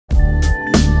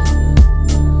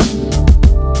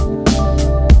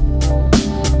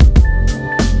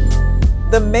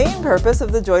main purpose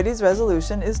of the JOIDES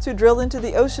Resolution is to drill into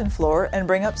the ocean floor and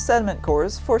bring up sediment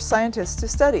cores for scientists to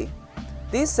study.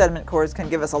 These sediment cores can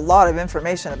give us a lot of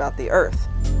information about the Earth.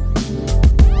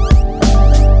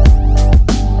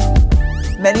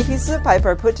 Many pieces of pipe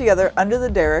are put together under the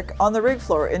derrick on the rig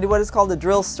floor into what is called a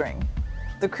drill string.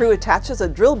 The crew attaches a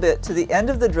drill bit to the end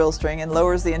of the drill string and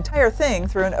lowers the entire thing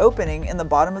through an opening in the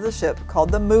bottom of the ship called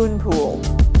the moon pool.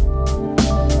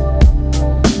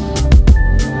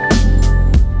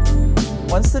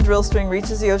 Once the drill string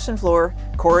reaches the ocean floor,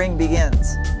 coring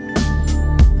begins.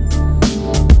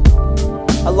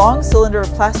 A long cylinder of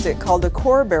plastic called a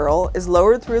core barrel is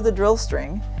lowered through the drill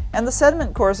string, and the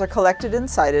sediment cores are collected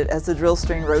inside it as the drill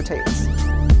string rotates.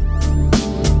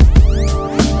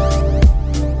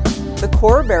 The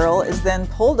core barrel is then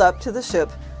pulled up to the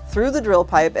ship through the drill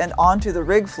pipe and onto the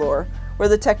rig floor, where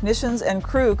the technicians and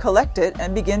crew collect it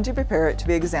and begin to prepare it to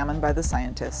be examined by the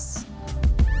scientists.